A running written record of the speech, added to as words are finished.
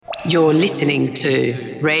You're listening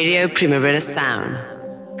to Radio Primavera Sound,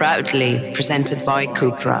 proudly presented by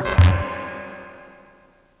Cupra.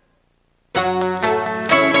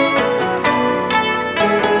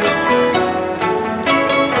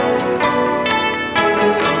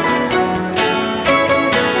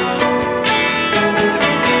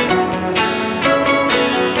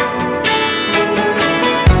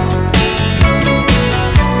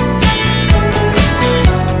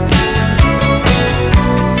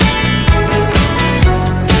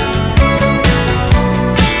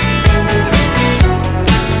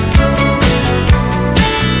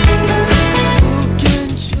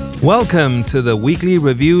 Welcome to the Weekly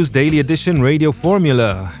Reviews Daily Edition Radio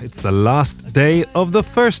Formula. It's the last day of the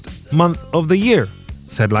first month of the year.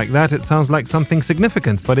 Said like that, it sounds like something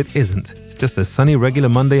significant, but it isn't. It's just a sunny, regular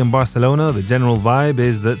Monday in Barcelona. The general vibe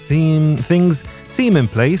is that things seem in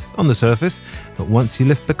place on the surface, but once you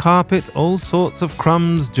lift the carpet, all sorts of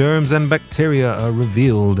crumbs, germs and bacteria are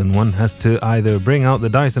revealed, and one has to either bring out the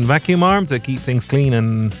Dyson vacuum arm to keep things clean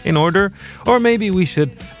and in order, or maybe we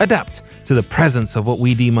should adapt to the presence of what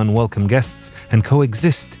we deem unwelcome guests and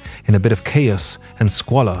coexist in a bit of chaos and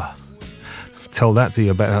squalor. Tell that to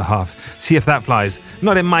your better half. See if that flies.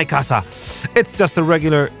 Not in my casa. It's just a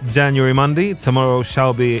regular January Monday. Tomorrow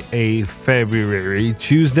shall be a February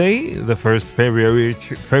Tuesday, the first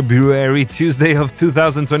February Tuesday of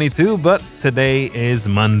 2022, but today is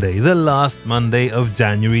Monday, the last Monday of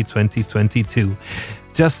January 2022.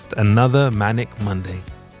 Just another manic Monday.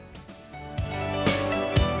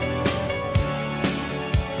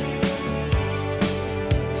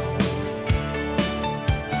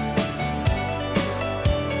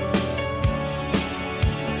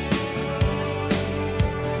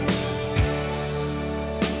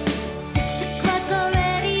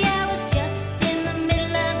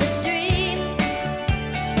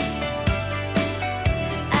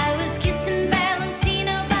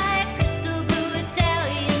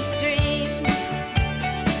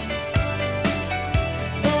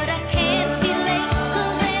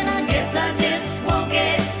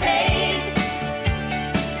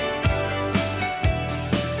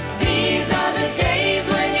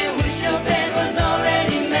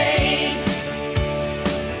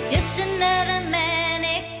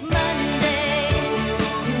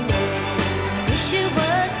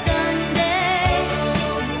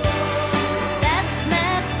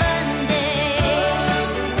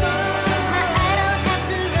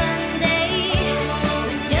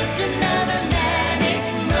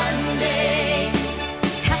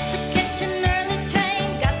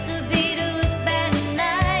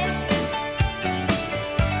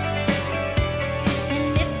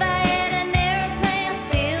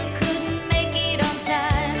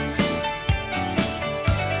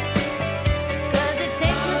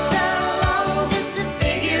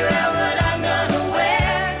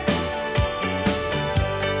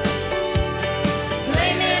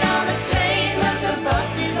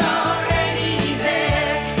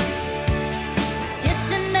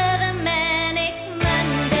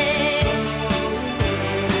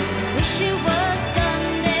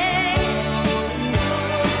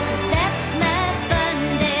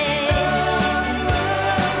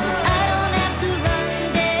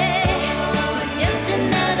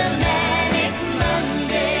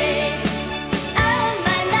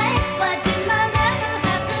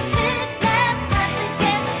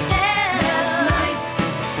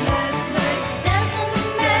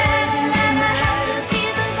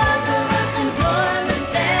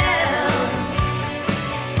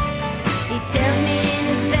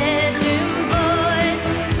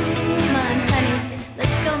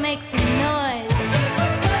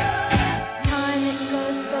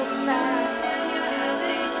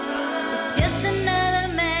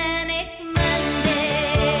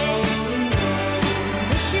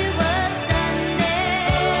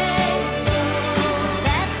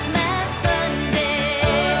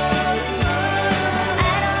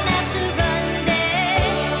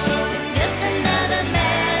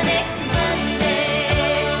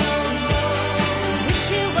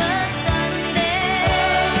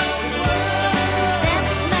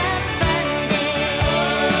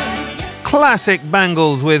 Classic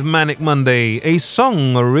Bangles with Manic Monday, a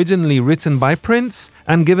song originally written by Prince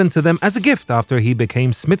and given to them as a gift after he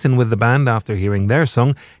became smitten with the band after hearing their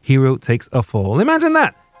song, Hero Takes a Fall. Imagine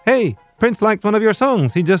that! Hey, Prince liked one of your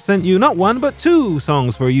songs. He just sent you not one, but 2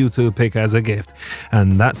 songs for you to pick as a gift.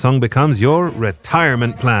 And that song becomes your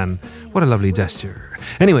retirement plan. What a lovely gesture.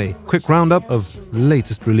 Anyway, quick roundup of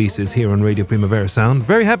latest releases here on Radio Primavera Sound.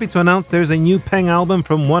 Very happy to announce there's a new Peng album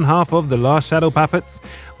from one half of the Lost Shadow Puppets.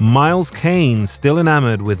 Miles Kane, still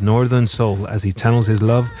enamored with Northern Soul as he channels his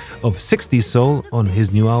love of 60s soul on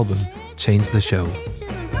his new album, Change the Show.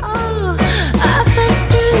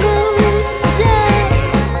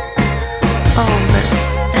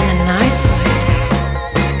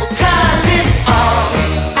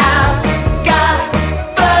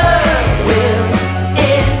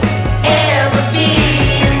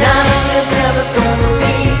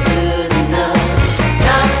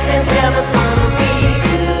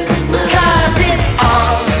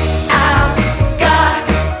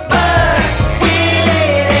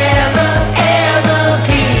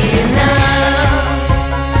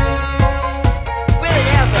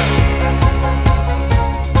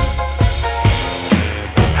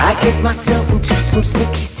 Myself into some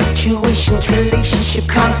sticky situations, relationship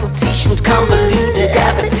consultations, convoluted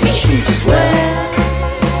adaptations as well.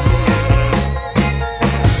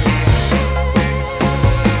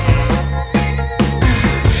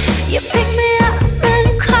 You pick me up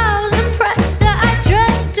in clothes and press, I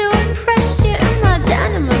dress to impress you in my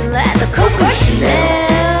denim and leather Coco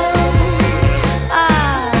Chanel.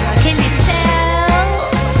 Can you tell?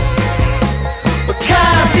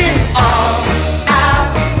 Because it's all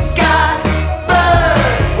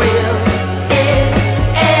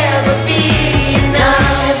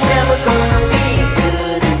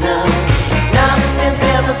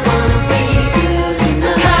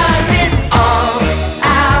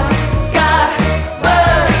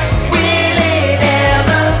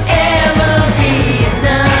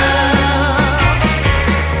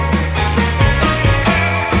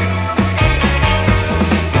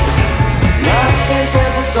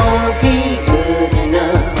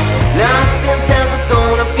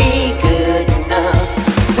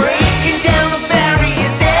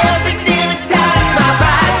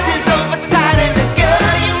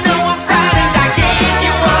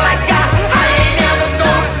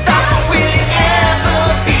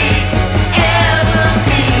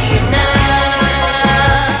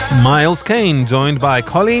Miles Kane, joined by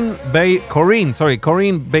Corinne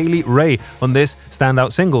Bailey Rae on this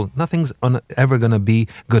standout single. Nothing's ever gonna be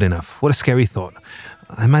good enough. What a scary thought.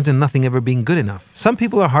 I imagine nothing ever being good enough. Some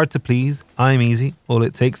people are hard to please. I'm easy. All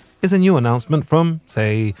it takes is a new announcement from,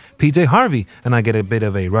 say, PJ Harvey, and I get a bit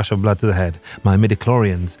of a rush of blood to the head. My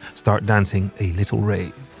midichlorians start dancing a little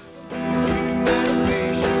rave.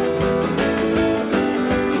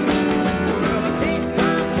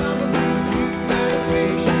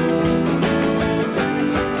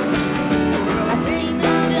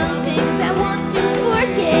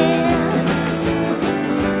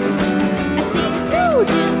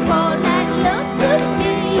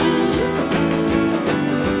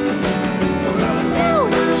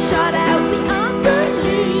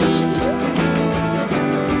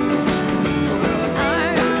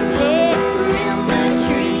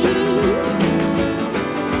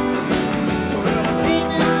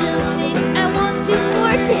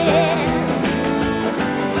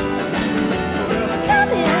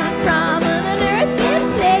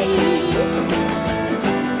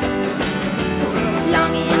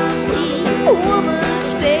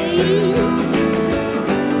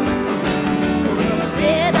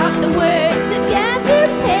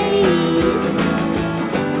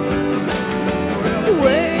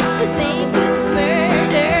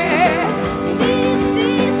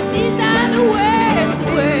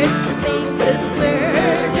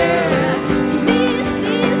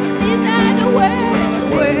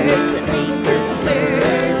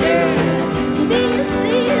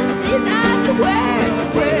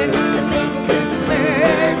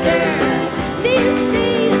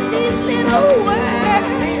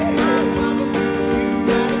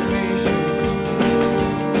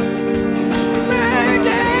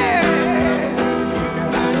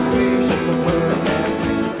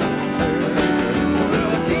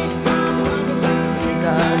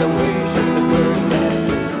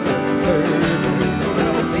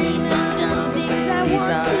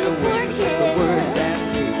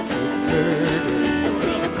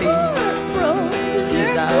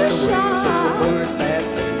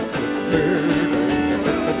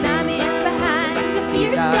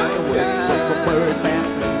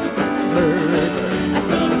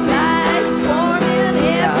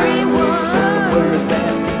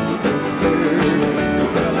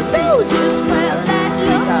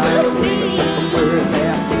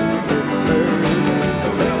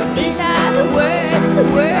 These are the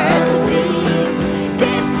words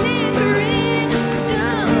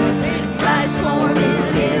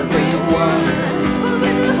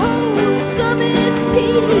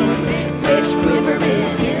flesh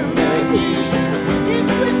quivering in the heat. This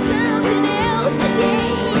was something else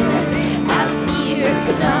again. I fear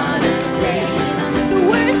could not explain. The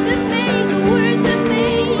worst that made, the worst that made.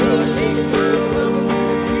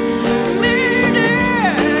 Murder.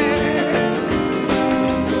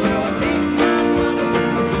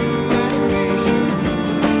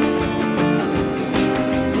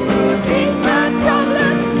 Take my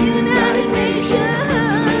problem, United Nations.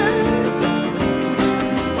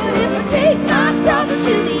 What if I take my problem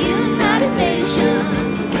to the United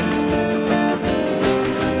Nations?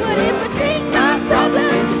 What if I take my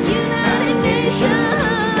problem, United Nations?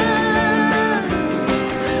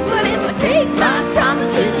 What if I take my problem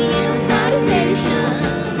to the United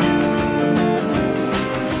Nations?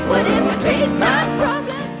 What if I take my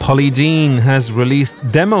problem? Polly Jean has released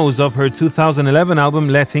demos of her 2011 album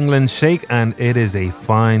Let England Shake, and it is a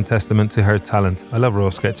fine testament to her talent. I love Raw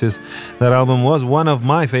Sketches. That album was one of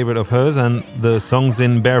my favourite of hers, and the songs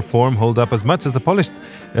in bare form hold up as much as the polished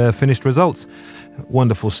finished results.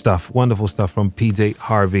 Wonderful stuff from PJ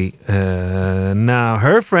Harvey. Now,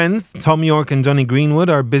 her friends, Tom York and Johnny Greenwood,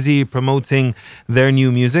 are busy promoting their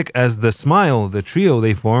new music as The Smile, the trio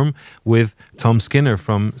they form with Tom Skinner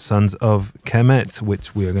from Sons of Kemet,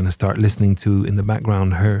 which we are going to start listening to in the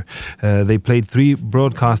background. They played 3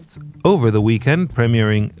 broadcasts over the weekend,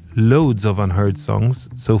 premiering loads of unheard songs.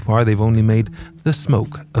 So far, they've only made The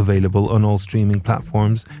Smoke available on all streaming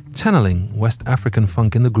platforms, channeling West African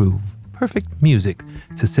funk in the groove. Perfect music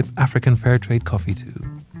to sip African fair trade coffee to.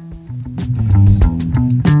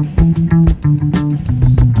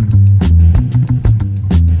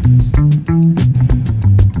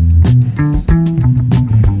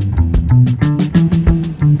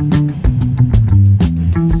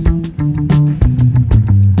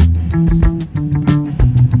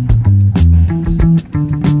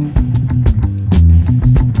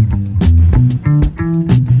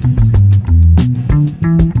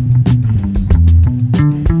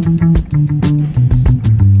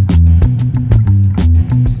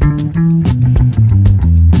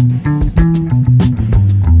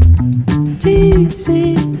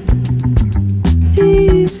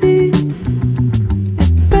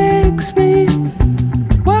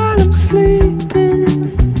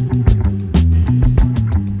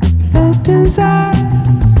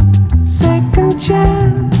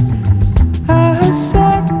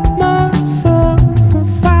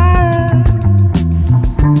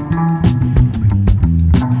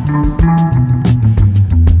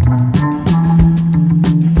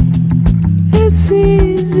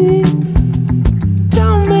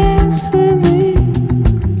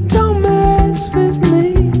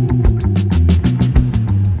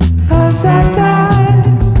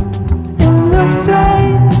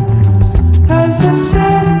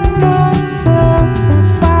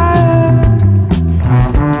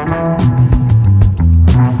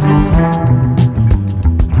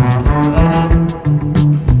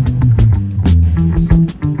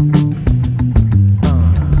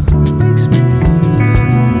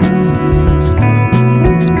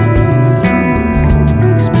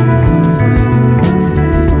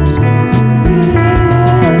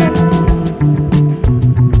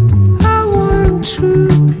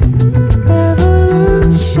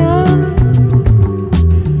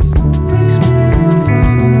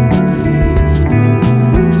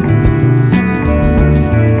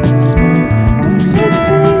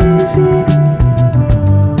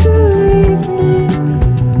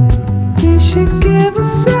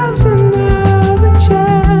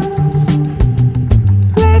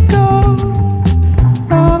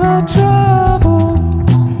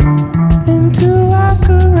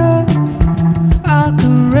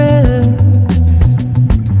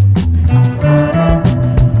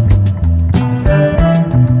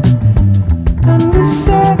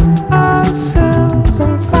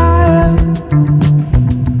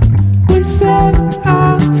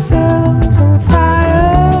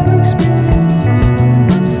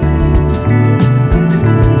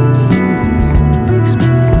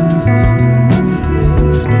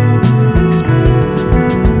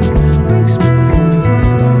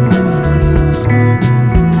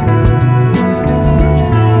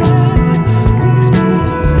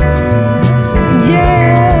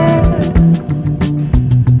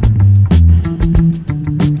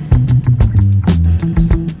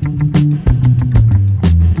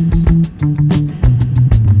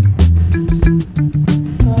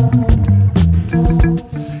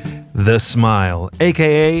 The Smile,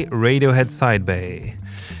 aka Radiohead Side Bay.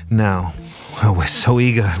 Now, Oh, we're so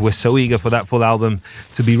eager for that full album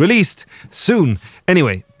to be released soon.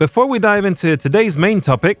 Anyway, before we dive into today's main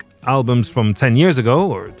topic, albums from 10 years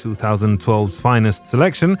ago, or 2012's finest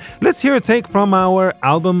selection, let's hear a take from our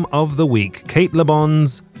album of the week, Kate Le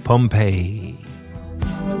Bon's Pompeii.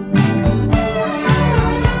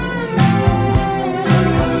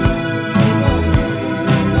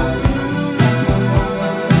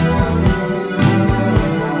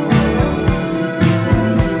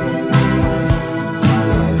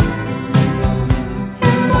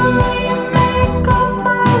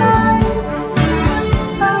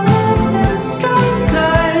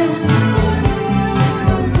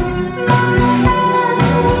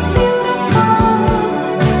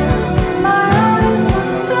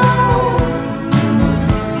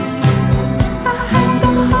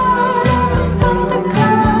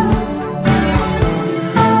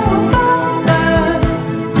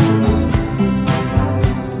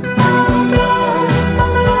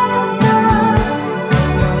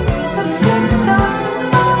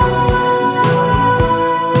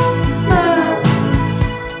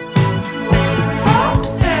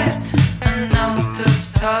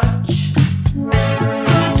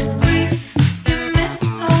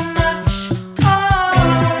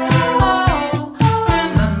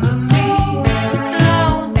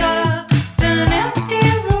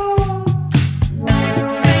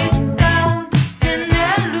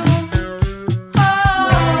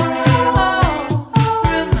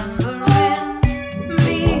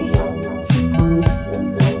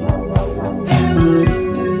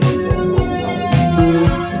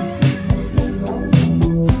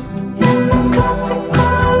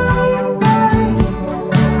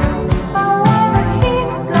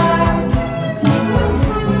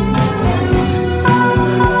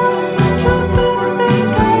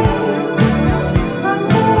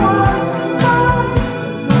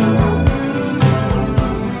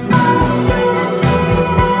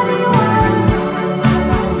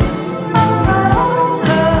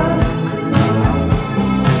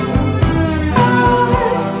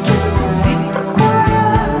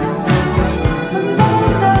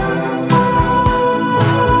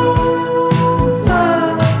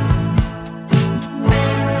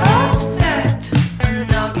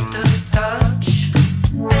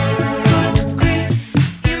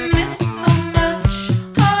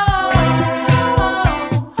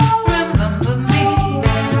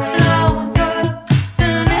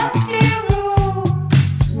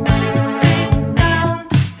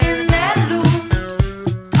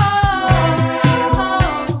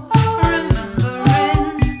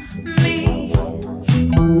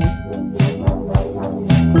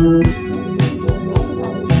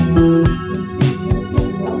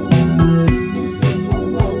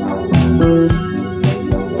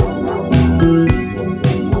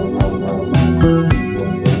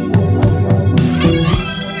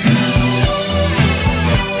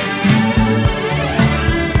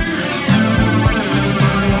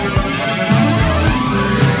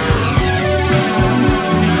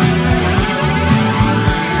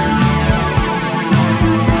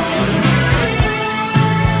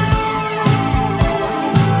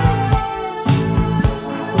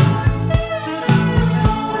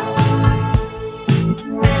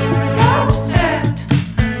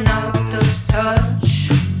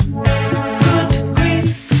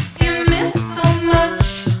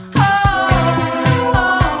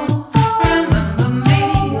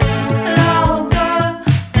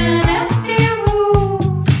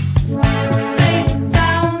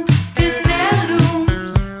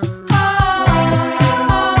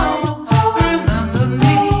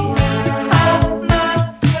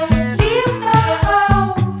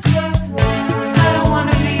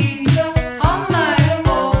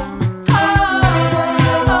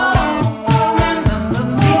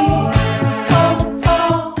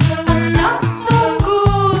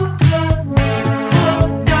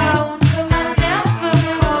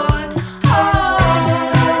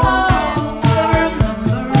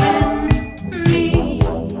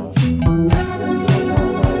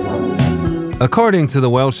 According to the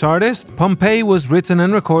Welsh artist, Pompeii was written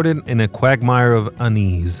and recorded in a quagmire of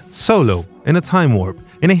unease, solo, in a time warp,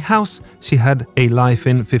 in a house she had a life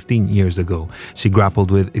in 15 years ago. She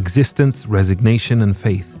grappled with existence, resignation, and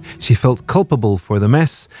faith. She felt culpable for the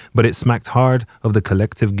mess, but it smacked hard of the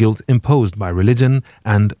collective guilt imposed by religion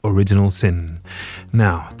and original sin.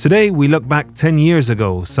 Now, today we look back 10 years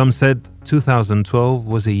ago. Some said 2012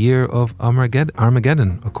 was a year of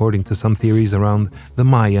Armageddon, according to some theories around the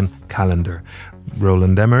Mayan calendar.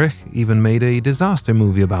 Roland Emmerich even made a disaster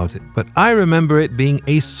movie about it. But I remember it being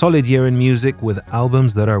a solid year in music with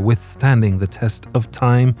albums that are withstanding the test of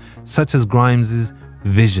time, such as Grimes'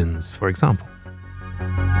 Visions, for example.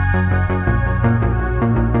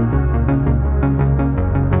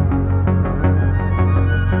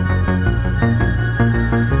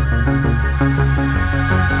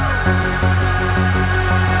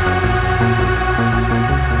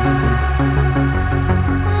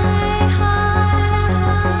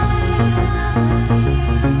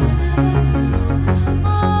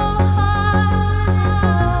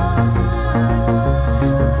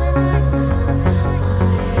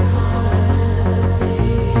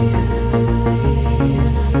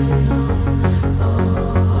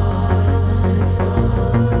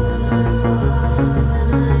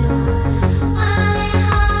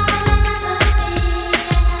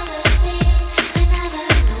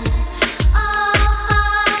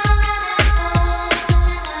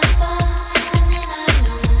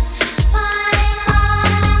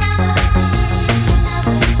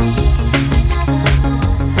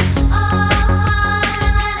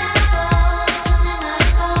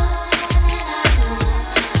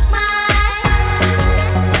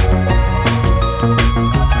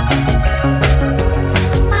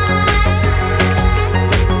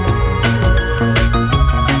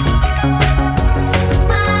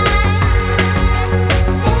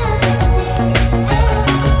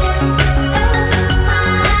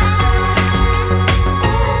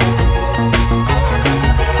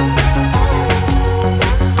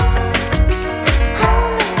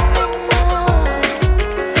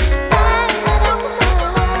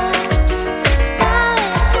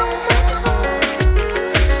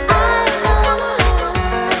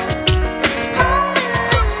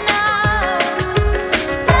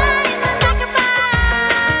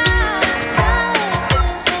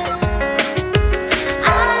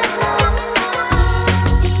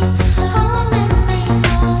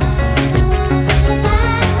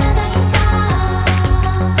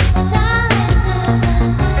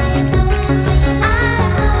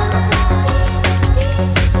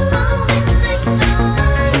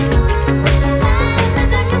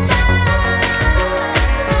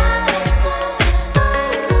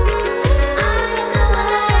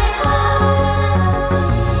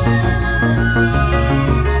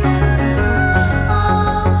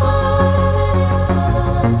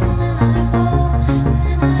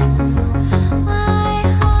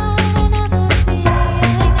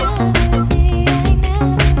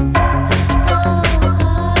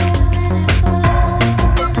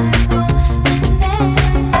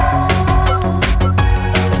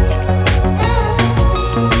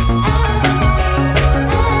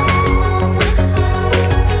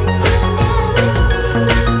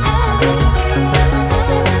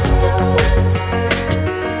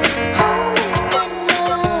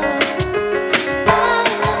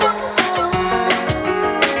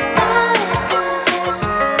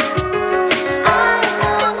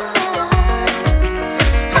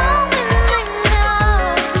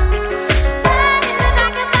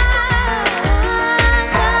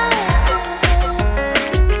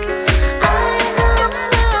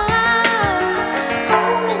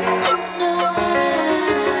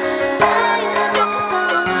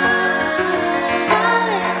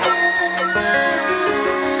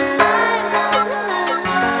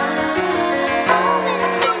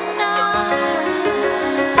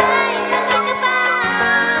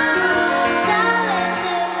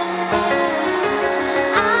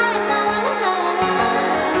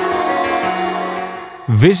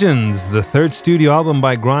 Visions, the third studio album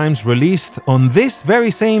by Grimes, released on this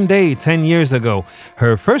very same day 10 years ago,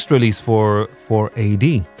 her first release for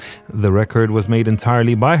AD. The record was made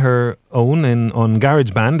entirely by her own on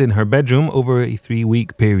GarageBand in her bedroom over a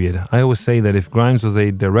 3-week period. I always say that if Grimes was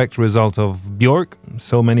a direct result of Björk,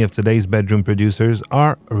 so many of today's bedroom producers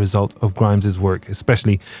are a result of Grimes' work,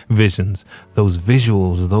 especially Visions. Those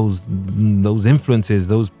visuals, those influences,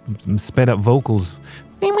 those sped up vocals.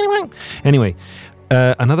 Anyway,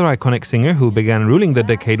 another iconic singer who began ruling the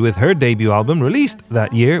decade with her debut album released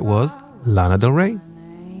that year was Lana Del Rey.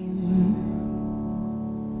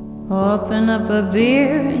 Open up a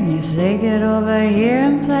beer and you say get over here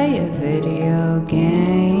and play a video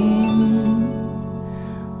game.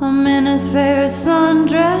 I'm in his favorite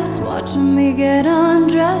sundress, watching me get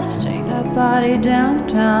undressed, take that body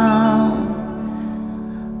downtown.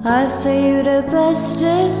 I say you the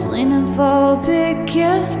bestest, leaning for a big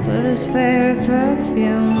kiss, put his favorite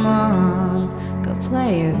perfume on, go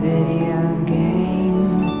play a video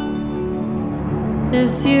game.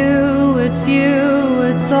 It's you,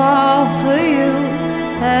 it's all for you.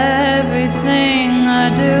 Everything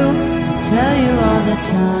I do, I tell you all the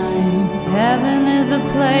time. Heaven is a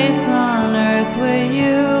place on earth with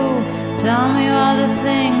you. Tell me all the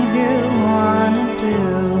things you wanna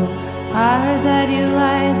do. I heard that you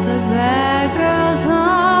like the bad girls,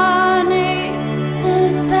 honey.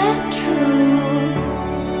 Is that true?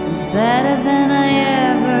 It's better than I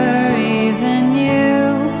ever even knew.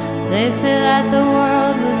 They say that the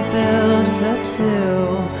world was built for two,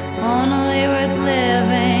 only worth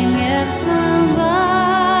living if somebody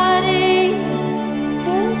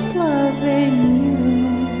is loving you.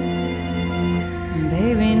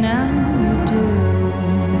 Baby, now you do.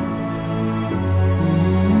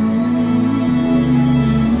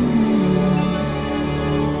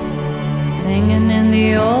 Singing in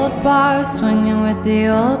the old bars, swinging with the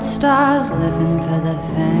old stars, living for the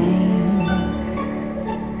fame.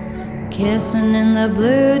 Kissing in the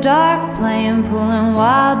blue dark, playing, pulling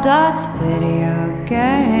wild dots, video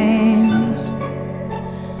games.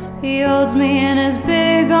 He holds me in his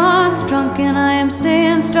big arms, drunk and I am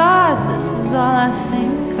seeing stars. This is all I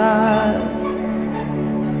think of.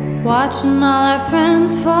 Watching all our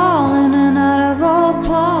friends fall in and out of old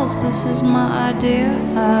clothes. This is my idea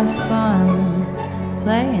of fun,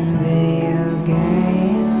 playing video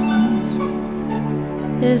games.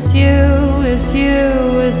 It's you, it's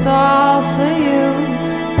you, it's all for you.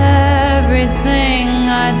 Everything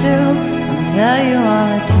I do, I'll tell you all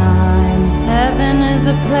the time. Heaven is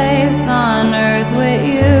a place on earth with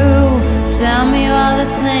you. Tell me all the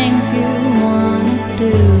things you wanna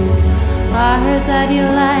do. I heard that you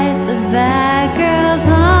like the bad girls,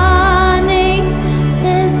 honey.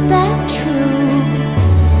 Is that true?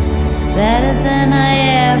 It's better than I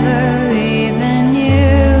ever even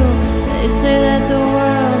knew. They say that the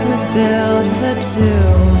world was built for two,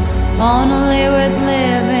 only worth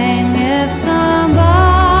living if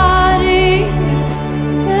somebody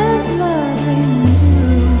is loving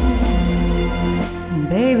you. And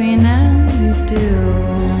baby, now you do.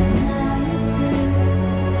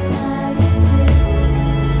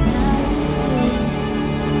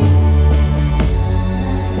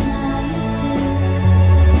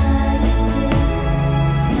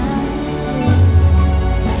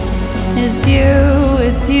 It's you,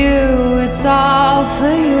 it's you, it's all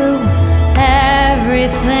for you.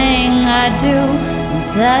 Everything I do, I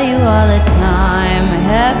tell you all the time.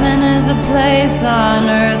 Heaven is a place on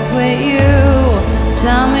earth with you.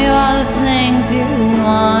 Tell me all the things you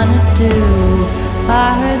wanna do.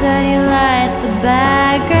 I heard that you like the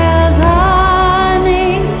bad girls,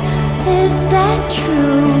 honey. Is that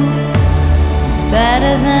true? It's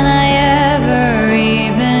better than I ever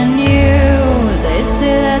even knew. They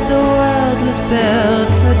say that the world was built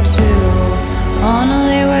for two,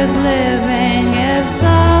 only worth living if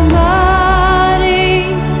somebody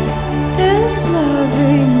is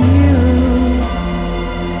loving you.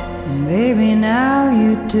 Baby, now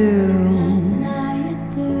you do. Now you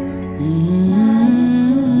do.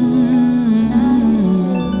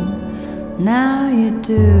 Now you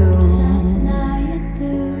do. Now you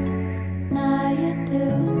do. Now you do.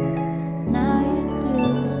 Now you do.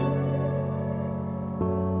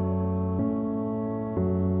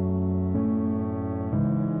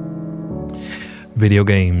 Video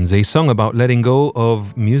Games, a song about letting go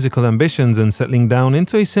of musical ambitions and settling down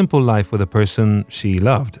into a simple life with a person she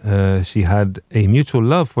loved. She had a mutual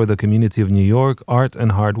love for the community of New York, art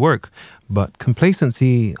and hard work. But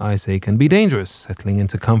complacency, I say, can be dangerous. Settling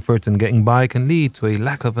into comfort and getting by can lead to a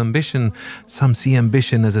lack of ambition. Some see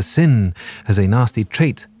ambition as a sin, as a nasty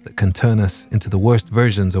trait that can turn us into the worst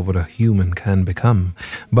versions of what a human can become.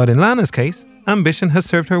 But in Lana's case, ambition has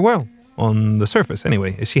served her well. On the surface,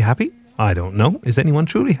 anyway. Is she happy? I don't know. Is anyone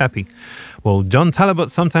truly happy? Well, John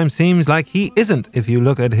Talabot sometimes seems like he isn't if you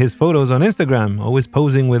look at his photos on Instagram, always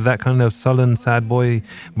posing with that kind of sullen, sad boy,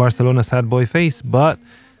 Barcelona sad boy face. But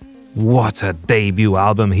what a debut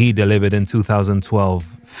album he delivered in 2012.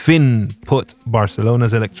 Finn put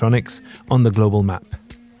Barcelona's electronics on the global map.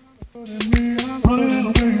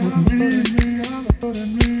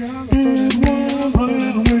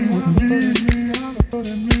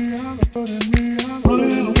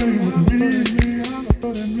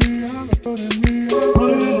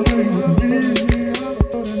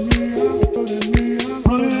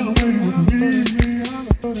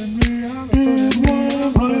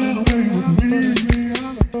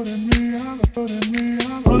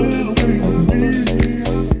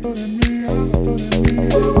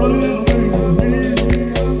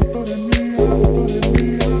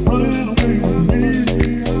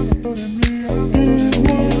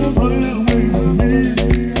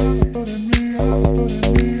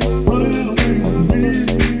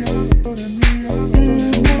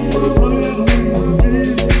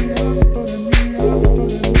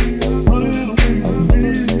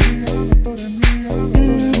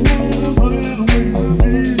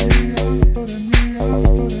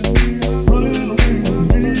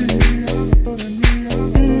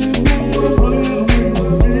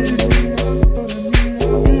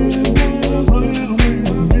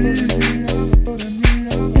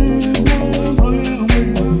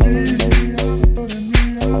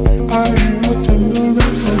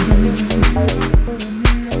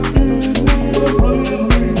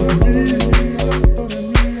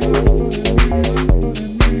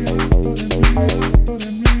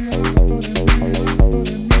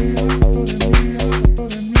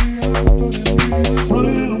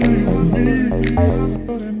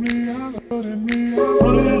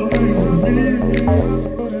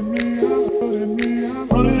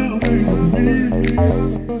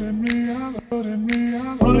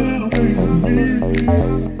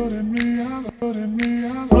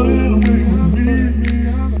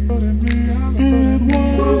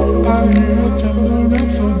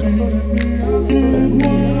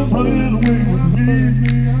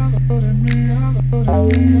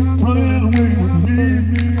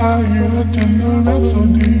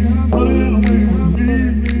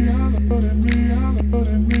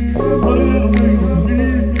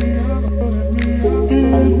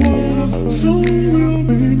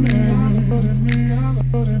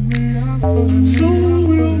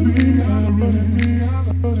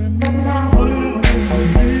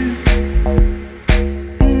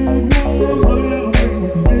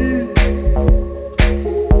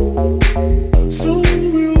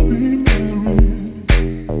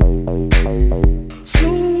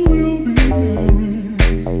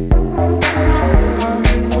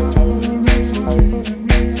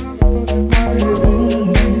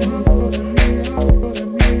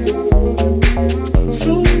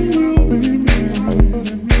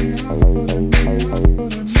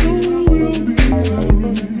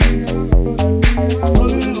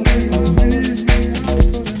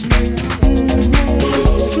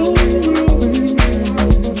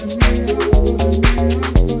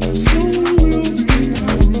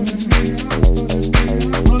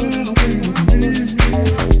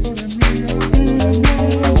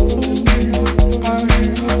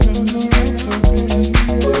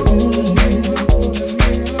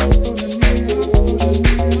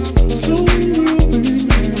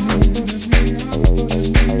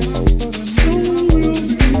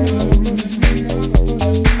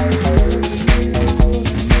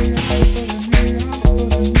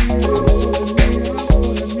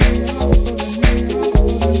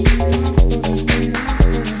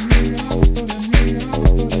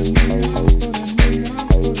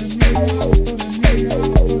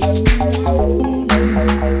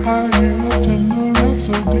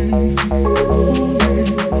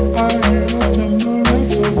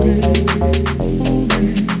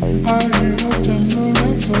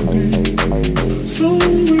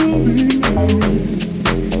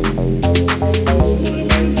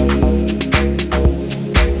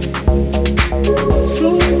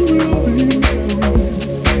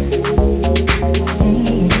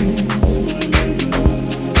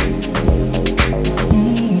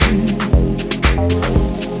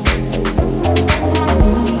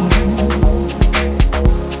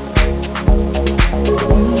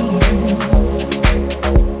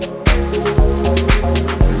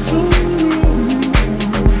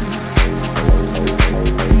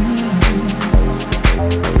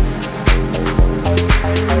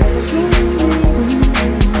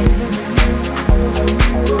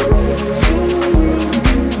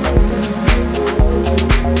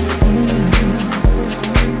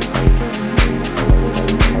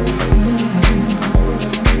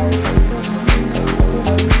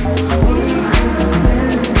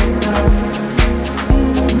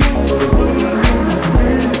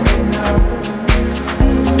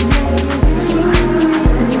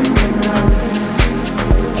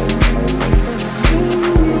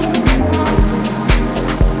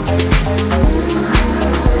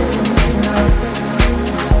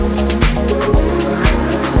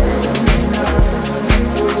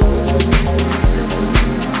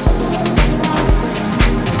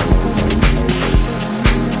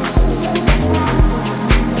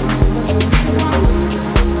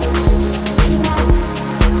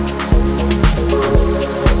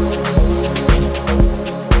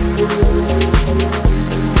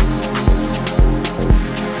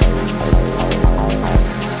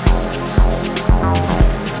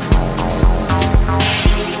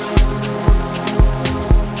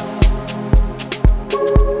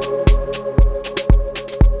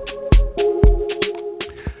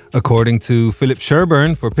 According to Philip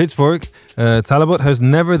Sherburne for Pitchfork, Talabot has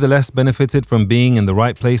nevertheless benefited from being in the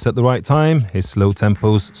right place at the right time. His slow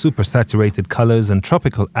tempos, super saturated colours and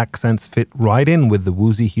tropical accents fit right in with the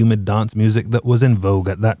woozy, humid dance music that was in vogue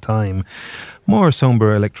at that time. More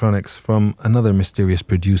somber electronics from another mysterious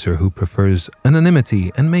producer who prefers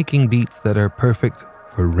anonymity and making beats that are perfect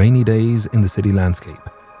for rainy days in the city landscape.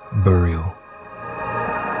 Burial.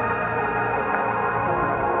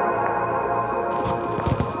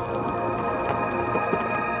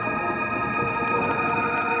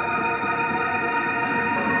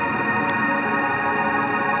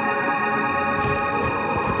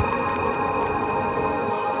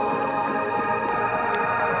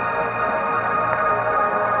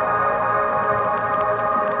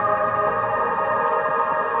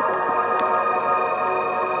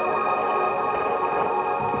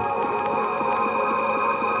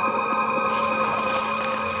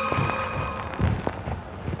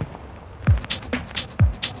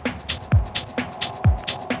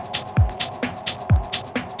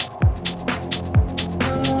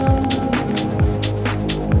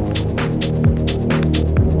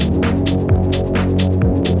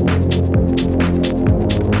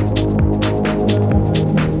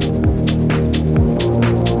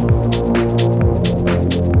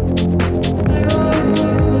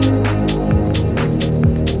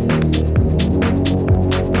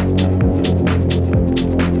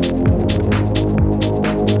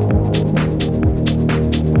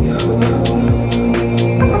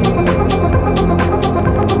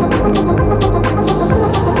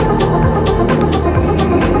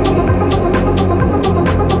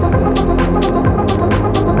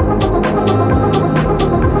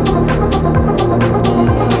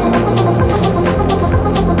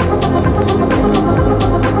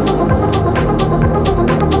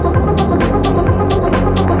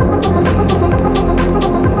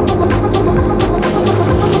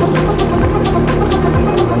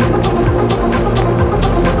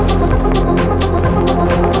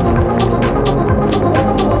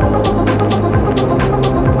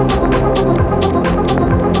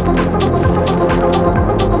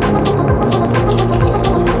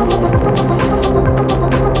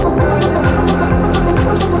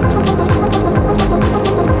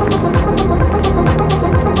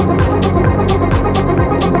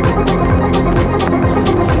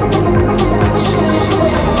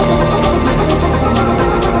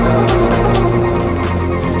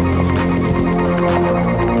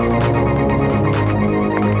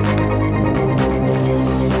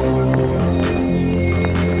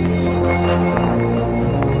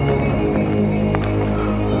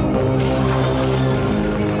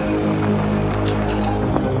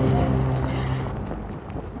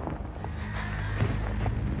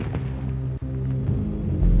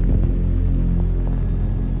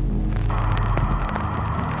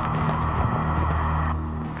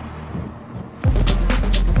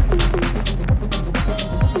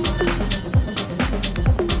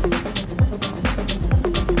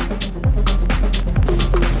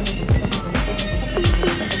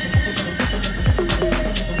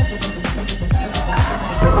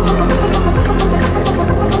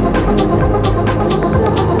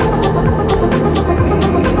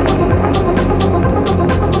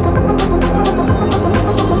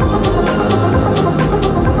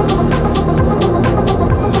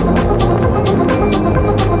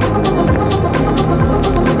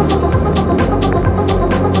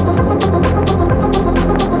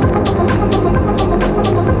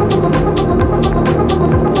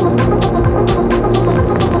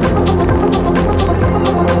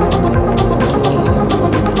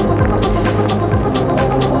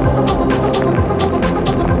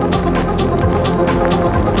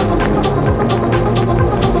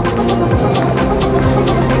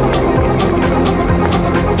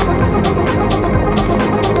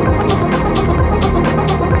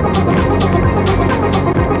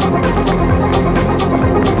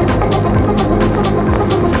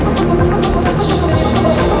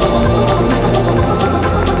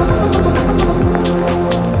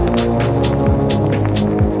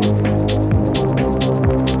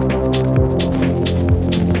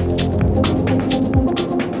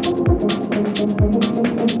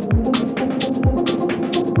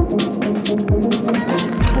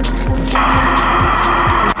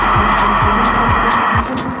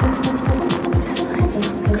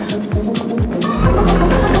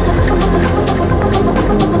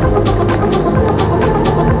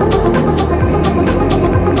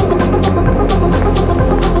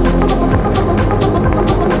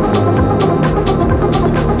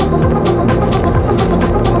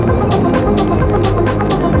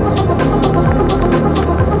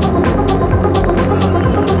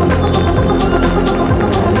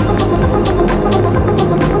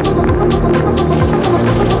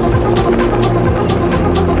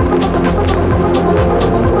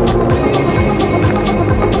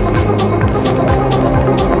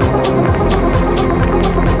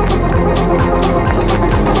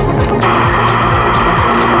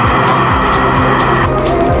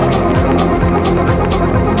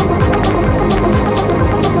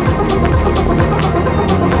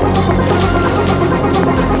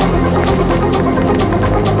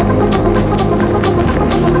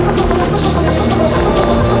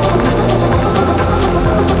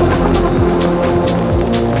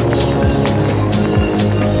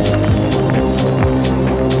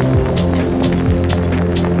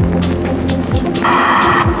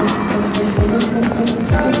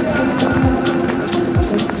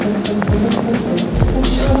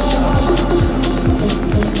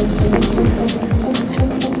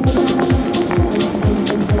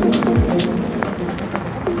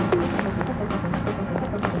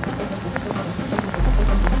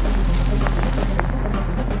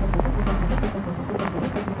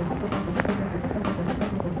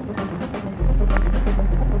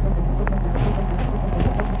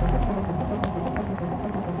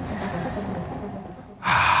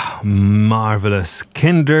 marvelous.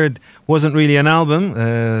 Kindred wasn't really an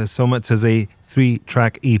album, so much as a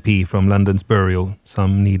 3-track EP from London's Burial.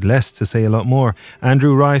 Some need less to say a lot more.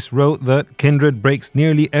 Andrew Rice wrote that Kindred breaks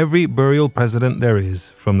nearly every Burial precedent there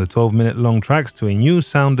is, from the 12-minute long tracks to a new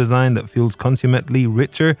sound design that feels consummately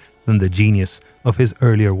richer than the genius of his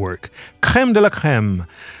earlier work. Crème de la crème.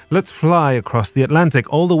 Let's fly across the Atlantic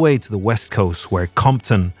all the way to the West Coast, where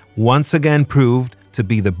Compton once again proved to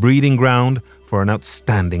be the breeding ground for an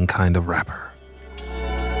outstanding kind of rapper.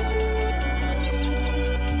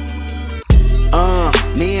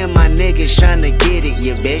 Me and my niggas tryna get it,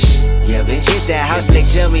 yeah bitch. Yeah bitch. Hit that house, like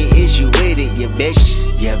tell me is you with it, yeah bitch.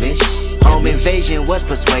 Yeah bitch. Home invasion was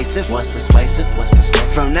persuasive.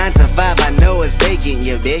 From 9 to 5 I know it's vacant,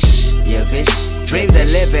 yeah bitch. Yeah bitch. Dreams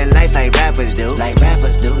of living life like rappers do.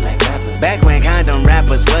 Back when condom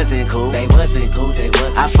rappers wasn't cool. They wasn't.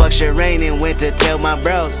 I fucked Shireen and went to tell my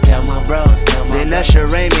bros. Then Usher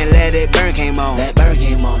Raymond Let It Burn came on.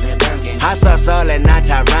 Hot sauce all that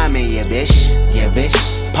night I rhyming, yeah bitch.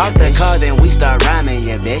 Park the car then we start rhyming,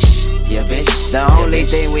 yeah bitch. The only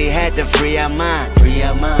thing we had to free our mind.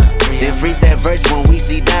 Then freeze that verse when we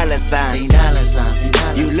see dollar signs.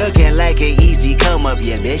 You looking like an easy come up,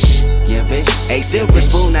 yeah bitch. A silver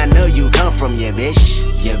spoon I know you come from, yeah bitch.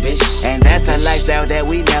 And that's a lifestyle that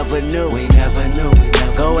we never knew.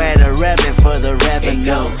 Go at a revenue for the revenue.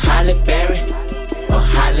 Go Halle Berry or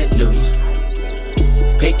hallelujah.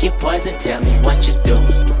 Pick your poison, tell me what you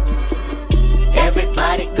doing.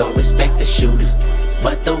 Everybody go respect the shooter,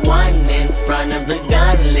 but the one in front of the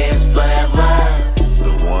gun lives forever.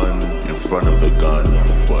 The one in front of the gun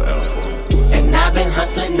forever. And I've been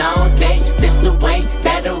hustling all day, this away,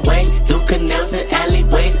 that away, through canals and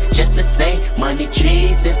alleyways, just to say money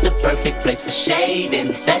trees is the perfect place for shade, and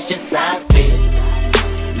that's just how I feel.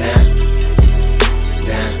 Nah,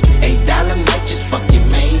 $8 might just fuck your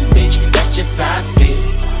main bitch, that's just how I feel.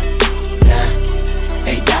 Nah,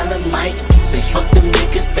 $8 might say fuck them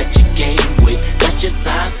niggas that you game with, that's just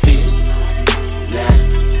how I feel. Nah,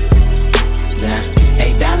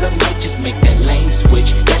 $8 might just make that lane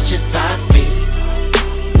switch, that's just how I feel.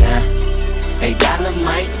 Nah, $8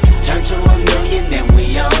 might turn to $1 million, then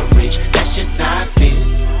we all rich, that's just how I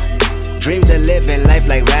feel. Dreams of living life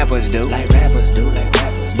like rappers do.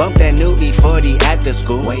 Bump that new E40 after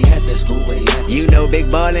school. You know big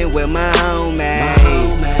ballin' with my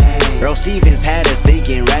homies. Earl Stevens had us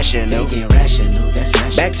thinking rational.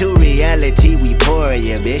 Back to reality, we pour,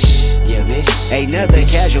 yeah bitch. Another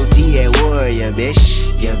casualty at war, yeah bitch.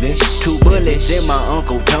 2 bullets in my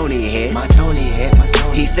Uncle Tony head.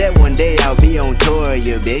 He said one day I'll be on tour,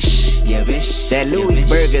 yeah bitch. That Louis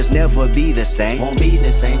burgers never be the same.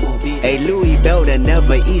 A Louis Belter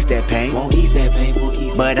never ease that pain.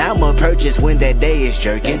 But I'ma purchase when that day is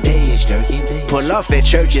jerking. Pull off at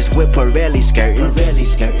churches with Pirelli skirting.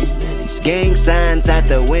 Gang signs out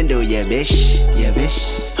the window, yeah bitch.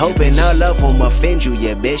 Hoping all of them offend you,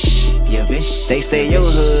 yeah bitch. They say your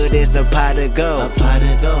hood is a pot of gold,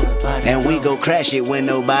 and we go crash it when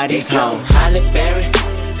nobody's home. Halle Berry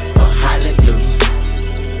or hallelujah.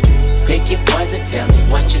 Pick your poison, tell me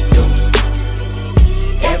what you do.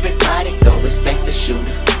 Everybody go respect the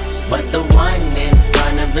shooter, but the one in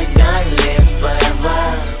front of the gun lives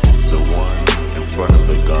forever. The one in front of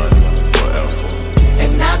the gun forever.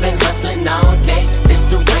 And I've been hustling all day,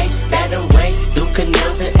 this away, that away, through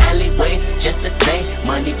canals and alleyways, just to say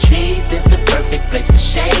money trees is the perfect place for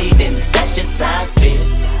shade, and that's just how I feel.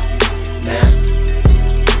 Nah,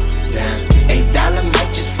 $8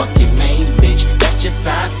 might just fuck your main bitch, that's just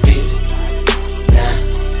how I feel. Nah,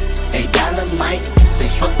 $8 might say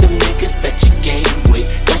fuck them niggas that you game with,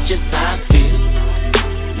 that's just how I feel.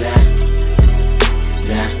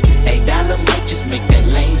 Nah, $8 might just make that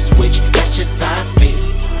lane switch, that's just how I feel.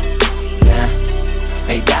 Nah,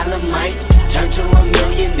 $8 might turn to $1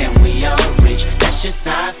 million, then we all rich, that's just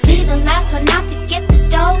how I feel. Be the last one out to get this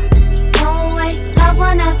dough. No way, love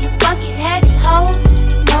one of your bucket-headed hoes.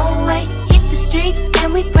 No way, hit the streets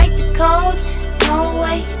and we break the code. No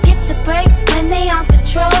way, hit the brakes when they on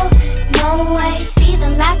patrol. No way, be the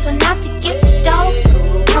last one out to get this dough.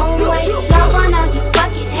 No way, love one of your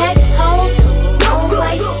bucket-headed hoes. No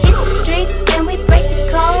way, hit the streets and we break the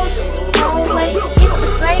code. No way, hit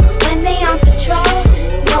the brakes when they on patrol.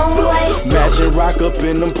 No way. Imagine rock up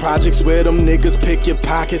in them projects where them niggas pick your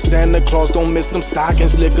pockets. Santa Claus don't miss them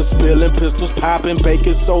stockings. Liquor spilling, pistols popping,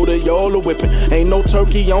 baking soda, Yola whipping. Ain't no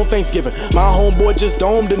turkey on Thanksgiving. My homeboy just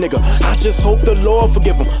domed a nigga. I just hope the Lord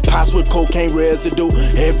forgive him. Pots with cocaine residue.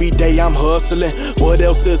 Every day I'm hustling. What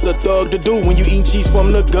else is a thug to do when you eat cheese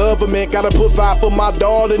from the government? Gotta put five for my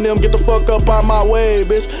dog and them. Get the fuck up out my way,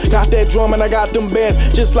 bitch. Got that drum and I got them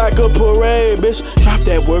bands just like a parade, bitch. Drop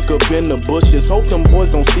that work up in the bushes. Hope them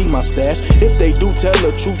boys don't see my stash. If they do, tell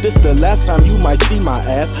the truth. This the last time you might see my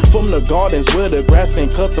ass. From the gardens where the grass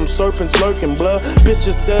ain't cut, them serpents lurking blood.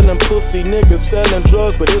 Bitches selling pussy, niggas selling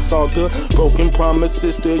drugs, but it's all good. Broken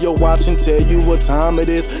promises, still your watch and tell you what time it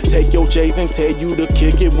is. Take your J's and tell you to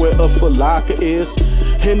kick it where a falaka is.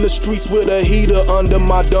 In the streets with a heater under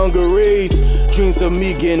my dungarees. Dreams of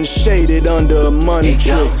me getting shaded under a money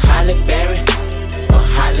tree. Halle Berry or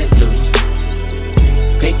hallelujah.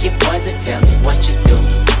 Pick your poison, tell me what you do.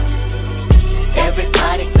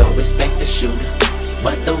 Everybody go respect the shooter,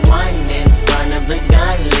 but the one in front of the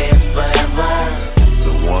gun lives forever.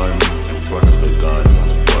 The one in front of the gun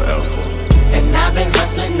forever. And I've been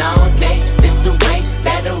hustling all day, this away,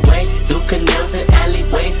 that away, through canals and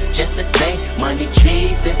alleyways, just to say, money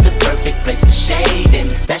trees is the perfect place for shade, and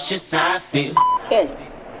that's just how I feel. Kendrick,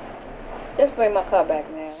 just bring my car back,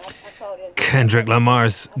 man. Kendrick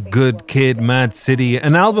Lamar's Good Kid, Mad City,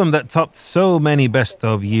 an album that topped so many best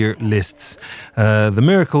of year lists. The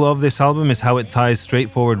miracle of this album is how it ties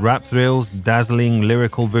straightforward rap thrills, dazzling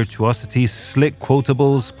lyrical virtuosity, slick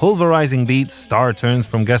quotables, pulverizing beats, star turns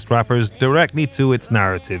from guest rappers directly to its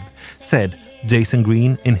narrative, said Jason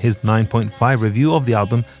Green in his 9.5 review of the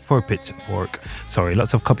album for Pitchfork. Sorry,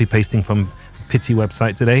 lots of copy pasting from Pitsy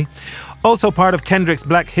website today. Also part of Kendrick's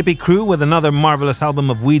Black Hippie crew with another marvelous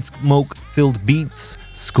album of weed smoke-filled beats,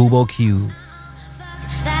 Schoolboy Q.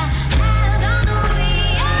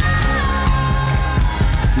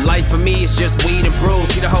 Life for me is just weed and brews.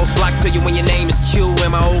 See the whole flock to you when your name is Q.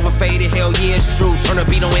 Am I overfaded? Hell yeah, it's true. Turn a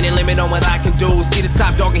beat on any limit on what I can do. See the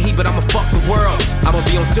top dog and heat, but I'ma fuck the world. I'ma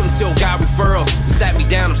be on tilt until God referrals. You sat me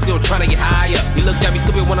down, I'm still trying to get higher. You looked at me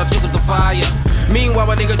stupid when I twisted the fire. Meanwhile,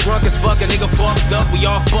 a nigga drunk as fuck, a nigga fucked up. We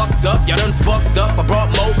all fucked up, y'all done fucked up. I brought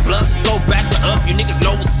more blunts, let's go back to up. You niggas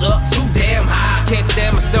know what's up. Too damn high, can't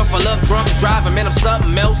stand myself. I love drunk driving, man, I'm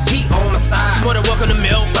something else. Heat on my side. You more than welcome to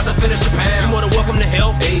milk, about to finish a pound. You more than welcome to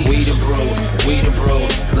help. Hey. Weed and bros, weed and bros.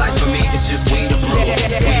 Life for me is just weed and bros.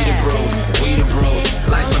 Weed and bros, weed and bros.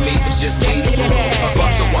 Life for me is just weed and bros. I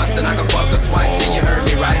fucked her once and I can fuck her twice. And you heard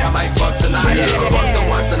me right, I might fuck tonight. I fucked her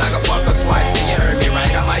once and I can fuck her twice. And you heard me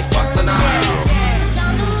right, I might fuck tonight.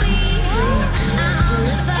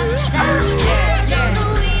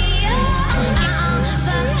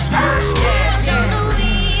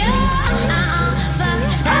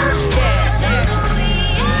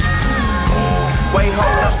 Wait,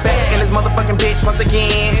 hold up, back in this motherfucking bitch once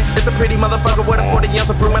again. It's a pretty motherfucker with a 40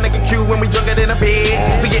 ounce of brew. My nigga Q when we drunk it in a bitch.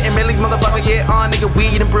 We getting millies, motherfucker, yeah, nigga,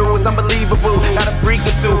 weed and brew. It's unbelievable. Got a freak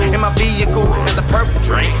or two in my vehicle. Got the purple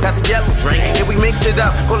drink, got the yellow drink. Yeah, we mix it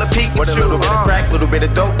up, call it Pikachu. With a little bit of crack, little bit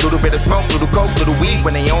of dope, little bit of smoke, little coke, little weed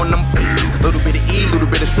when they on them. Little bit of E,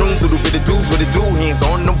 little bit of shrooms, little bit of dudes with the do hands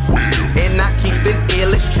on them. And I keep the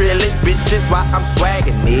illest, trillest bitches while I'm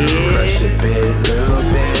swagging it. Crush it, bit, little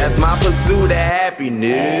bit. That's my pursuit of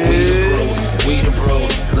happiness. Weed and bros, weed and bros.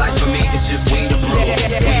 Life for me is just weed and bros.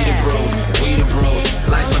 Weed and bros, weed and bros.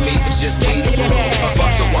 Life for me is just weed and bros. I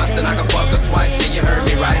fucked her once and I can fuck her twice. And you heard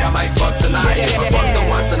me right, I might fuck tonight. I fucked her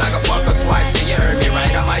once and I can fuck her twice. And you heard me right,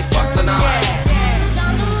 I might fuck tonight.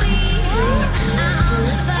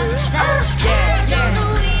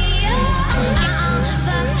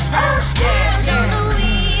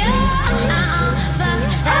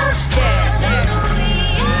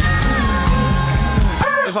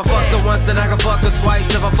 If I fuck her once, then I can fuck her twice.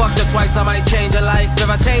 If I fucked her twice, I might change her life. If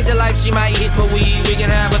I change her life, she might hit for weed. We can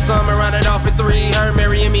have a summer, run it off at 3. Her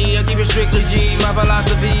marrying me, I keep it strictly G. My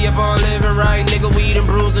philosophy upon living right. Nigga, weed and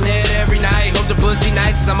bruising head every night. Hope the pussy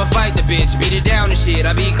nice, cause I'ma fight the bitch. Beat it down and shit,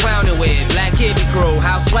 I be clowning with Black hippie crew,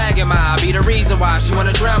 how swag am I? Be the reason why she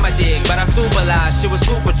wanna drown my dick. But I super lie, shit was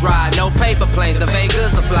super dry. No paper planes, the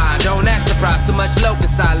Vegas are fly. Don't act surprised, too much low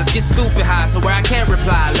inside. Let's get stupid high to where I can't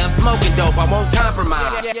reply. Love smoking dope, I won't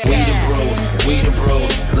compromise. Weed and bros, weed and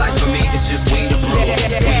bros. Life for me is just weed and bros.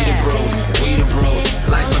 Weed and bros, weed and bros.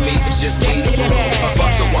 Life for me is just weed and bros. I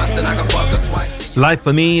fucked her once and I can fuck her twice. Life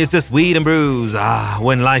for me is just weed and brews.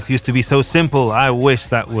 When life used to be so simple, I wish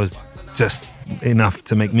that was just enough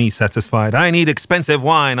to make me satisfied. I need expensive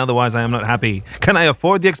wine, otherwise I am not happy. Can I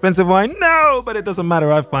afford the expensive wine? No! No, but it doesn't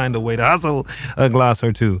matter. I find a way to hustle a glass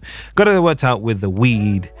or two. Gotta watch out with the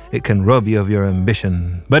weed. It can rob you of your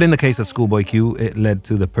ambition. But in the case of Schoolboy Q, it led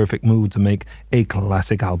to the perfect mood to make a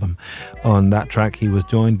classic album. On that track, he was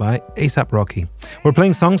joined by A$AP Rocky. We're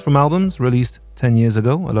playing songs from albums released 10 years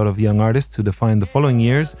ago. A lot of young artists who defined the following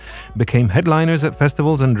years became headliners at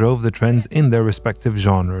festivals and drove the trends in their respective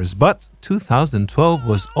genres. But 2012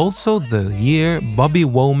 was also the year Bobby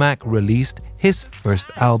Womack released his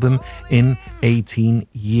first album in 18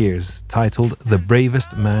 years, titled The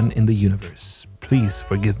Bravest Man in the Universe. Please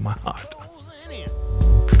forgive my heart.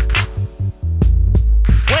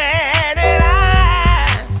 Where did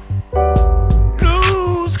I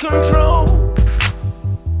lose control?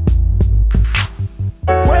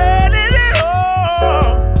 Where did it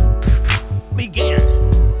all begin?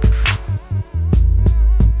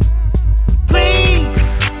 Please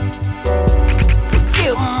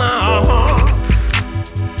forgive my heart.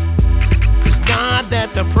 It's not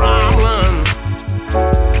that the problem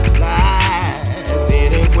lies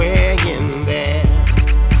anywhere in there.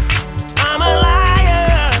 I'm a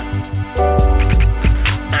liar.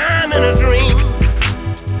 I'm in a dream.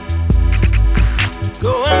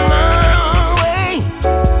 Going my own way.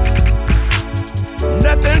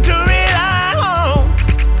 Nothing to rely on.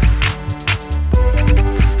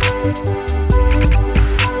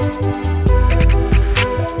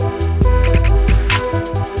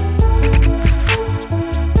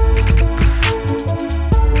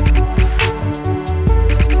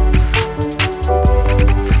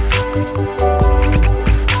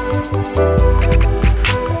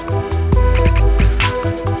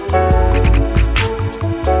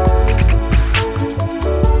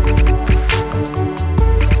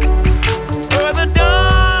 Further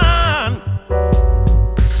dawn,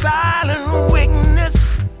 silent witness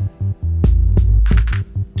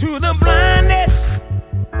to the blindness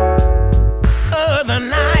of the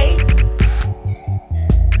night,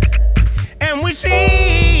 and we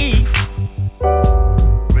see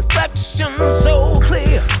reflection so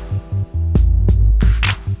clear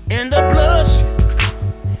in the blush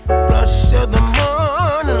of the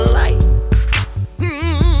morning light.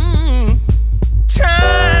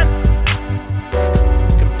 Time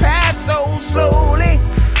can pass so slowly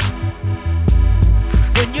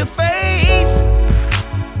when you face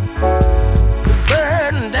the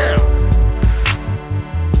burden down.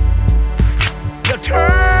 Your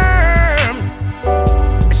term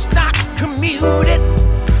is not commuted.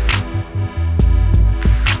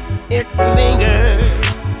 It lingers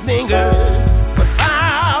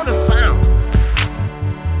without a sound.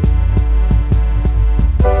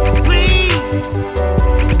 Please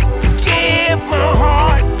give my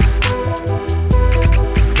heart.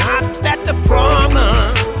 Not that the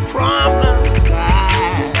problem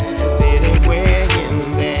lies anywhere in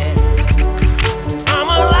there. I'm a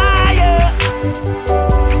liar.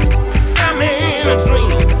 I'm in a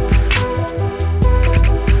dream.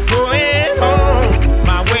 Going on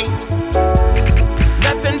my way.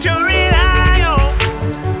 Nothing to rely on.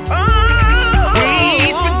 Oh,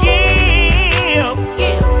 please forgive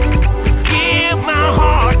my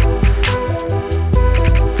heart.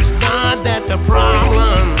 It's not that the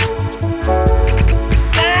problem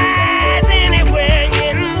lies anywhere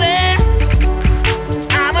in there.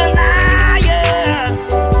 I'm a liar.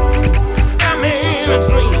 I'm in a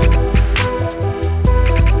dream.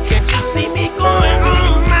 Can't you see me going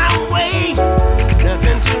on my way?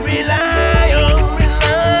 Nothing to rely on,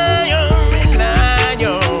 rely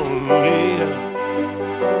on. Yeah.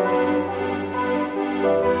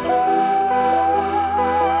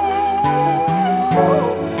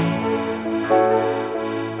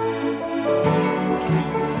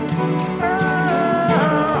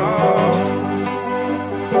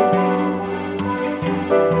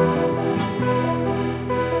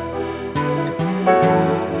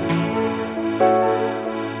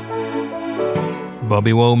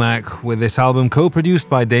 Bobby Womack with this album co-produced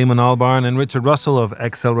by Damon Albarn and Richard Russell of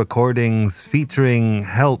XL Recordings, featuring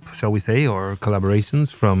help, shall we say, or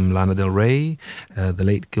collaborations from Lana Del Rey, the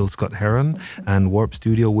late Gil Scott-Heron, and Warp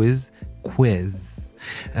Studio Wiz Quiz.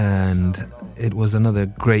 And it was another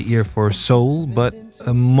great year for soul, but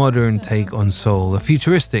a modern take on soul, a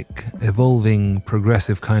futuristic, evolving,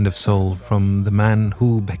 progressive kind of soul from the man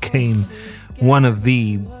who became one of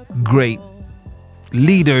the great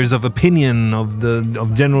leaders of opinion, of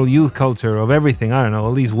general youth culture, of everything. I don't know,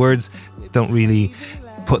 all these words don't really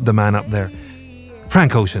put the man up there.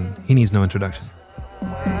 Frank Ocean, he needs no introduction.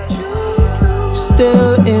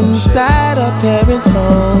 Still inside our parents'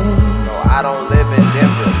 home. No, I don't live in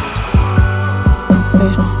Denver.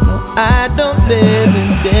 No, I don't live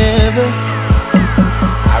in Denver.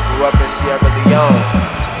 I grew up in Sierra Leone.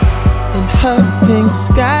 And her pink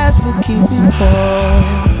skies will keep it warm.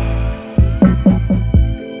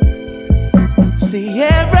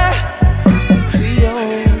 Sierra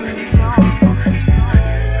Leone.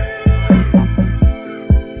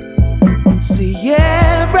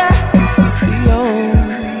 Sierra Leone.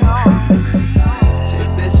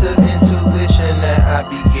 Tidbits of intuition that I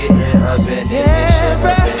be getting.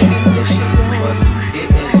 Abandonment, you must be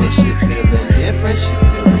getting this shit. Feeling different, she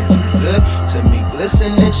feeling too good to me.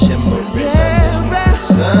 Glistening, shimmering underneath the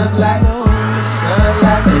sunlight. The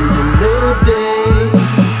sunlight in the new day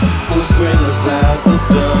will bring about the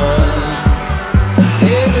dawn.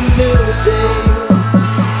 In the new day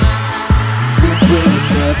will bring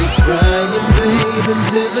another crying babe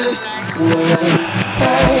into the world.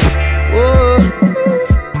 Hey, whoa,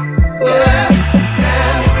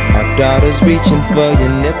 yeah. Our daughter's reaching for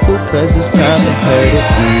your nipple, cause it's time for her to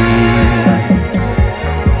breathe.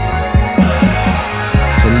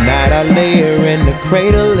 Tonight I lay her in the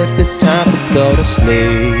cradle if it's time to go to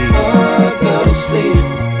sleep. Oh, go to sleep.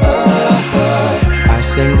 I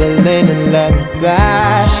sing a little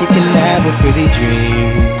lullaby, she can have a pretty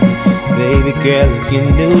dream. Baby girl, if you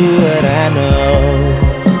knew what I know,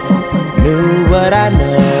 knew what I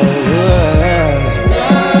know.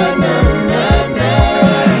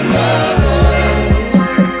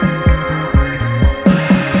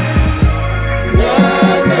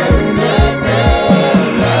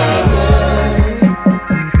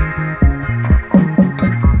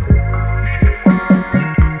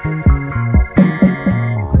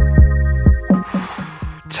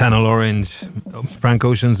 Channel Orange, Frank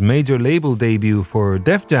Ocean's major label debut for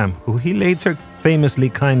Def Jam, who he later famously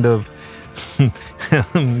kind of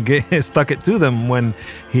stuck it to them when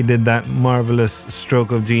he did that marvelous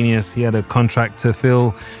stroke of genius. He had a contract to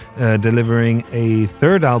fill, delivering a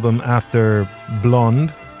third album after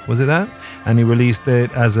Blonde, was it that? And he released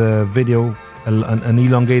it as a video, an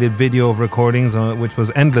elongated video of recordings, which was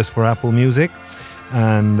endless for Apple Music.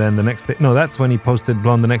 And then the next day, no, that's when he posted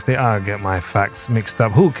Blonde the next day. I get my facts mixed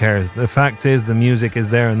up. Who cares? The fact is the music is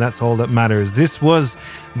there and that's all that matters. This was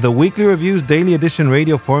the Weekly Reviews Daily Edition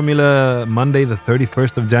Radio Formula Monday, the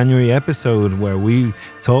 31st of January episode, where we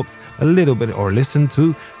talked a little bit or listened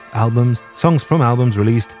to songs from albums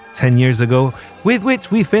released 10 years ago, with which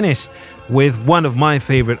we finish with one of my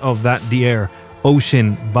favorite of that year,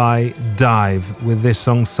 Ocean by Dive, with this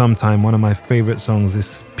song Sometime, one of my favorite songs,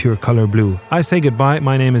 this Pure Color Blue. I say goodbye.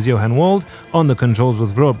 My name is Johan Wald, on the controls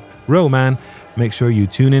with Roman. Make sure you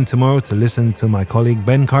tune in tomorrow to listen to my colleague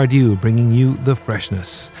Ben Cardew bringing you the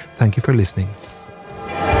freshness. Thank you for listening.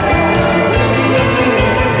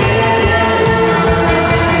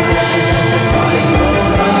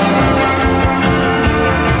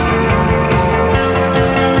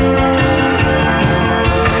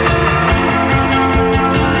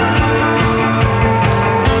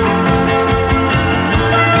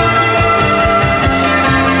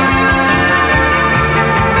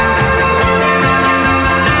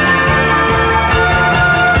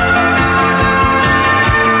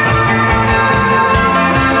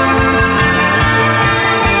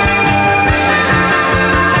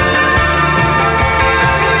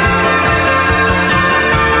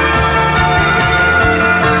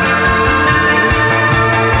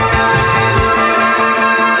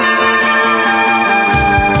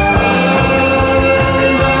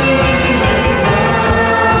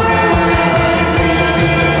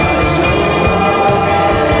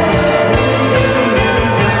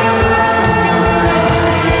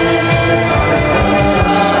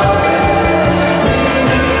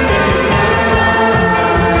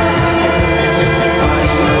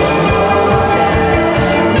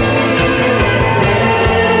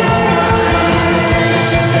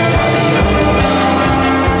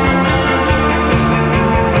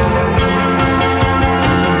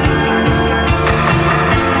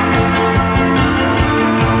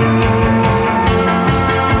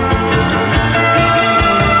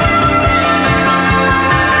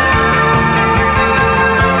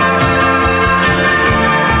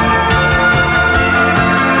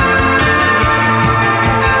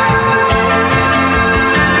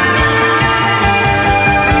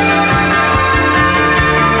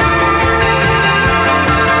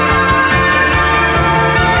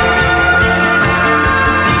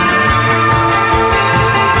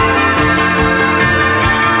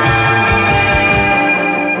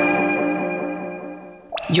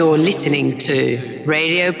 You're listening to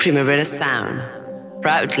Radio Primavera Sound,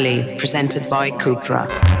 proudly presented by Cupra.